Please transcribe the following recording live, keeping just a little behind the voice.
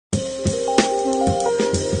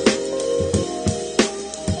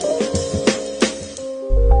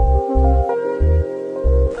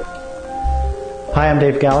Hi, I'm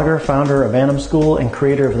Dave Gallagher, founder of AnimSchool and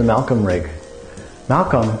creator of the Malcolm rig.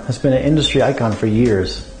 Malcolm has been an industry icon for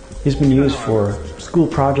years. He's been used for school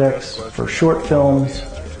projects, for short films,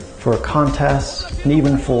 for contests, and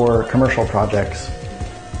even for commercial projects.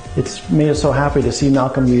 It's made us so happy to see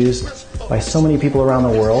Malcolm used by so many people around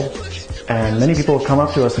the world, and many people have come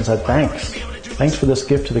up to us and said, thanks. Thanks for this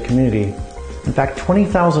gift to the community. In fact,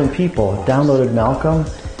 20,000 people have downloaded Malcolm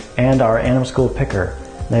and our AnimSchool picker.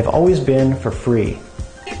 They've always been for free.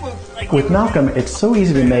 With Malcolm, it's so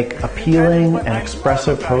easy to make appealing and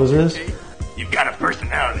expressive poses. You've got a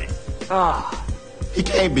personality. He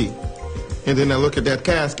can't be. And then I look at that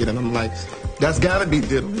casket and I'm like, that's gotta be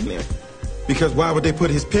diddled in there. Because why would they put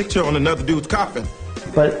his picture on another dude's coffin?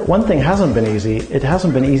 But one thing hasn't been easy. It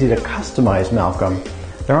hasn't been easy to customize Malcolm.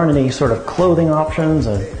 There aren't any sort of clothing options,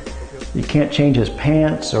 and you can't change his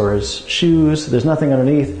pants or his shoes. There's nothing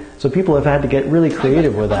underneath. So people have had to get really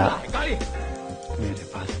creative with that.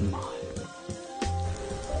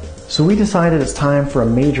 So we decided it's time for a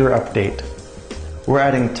major update. We're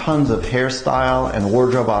adding tons of hairstyle and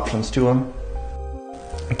wardrobe options to him.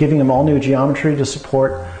 Giving him all new geometry to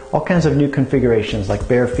support all kinds of new configurations like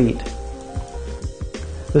bare feet.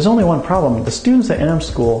 There's only one problem. The students at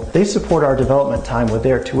AnimSchool, they support our development time with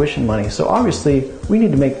their tuition money, so obviously we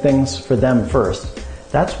need to make things for them first.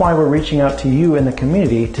 That's why we're reaching out to you in the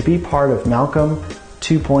community to be part of Malcolm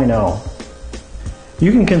 2.0.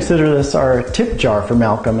 You can consider this our tip jar for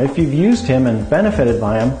Malcolm. If you've used him and benefited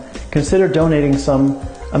by him, consider donating some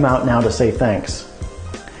amount now to say thanks.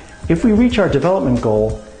 If we reach our development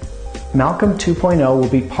goal, Malcolm 2.0 will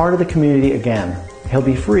be part of the community again. He'll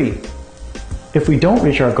be free. If we don't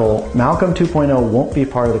reach our goal, Malcolm 2.0 won't be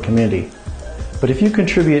part of the community. But if you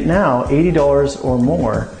contribute now $80 or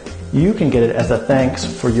more, you can get it as a thanks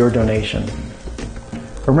for your donation.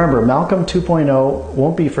 Remember, Malcolm 2.0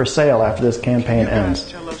 won't be for sale after this campaign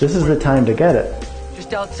ends. This is the time to get it.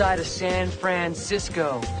 Just outside of San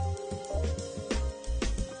Francisco.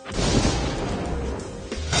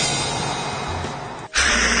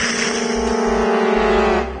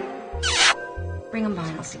 Bring them by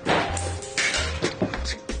and I'll see.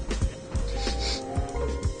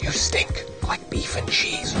 You stink like beef and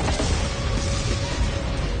cheese.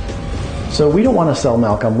 So we don't want to sell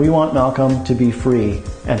Malcolm. We want Malcolm to be free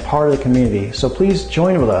and part of the community. So please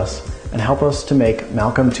join with us and help us to make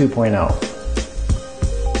Malcolm 2.0.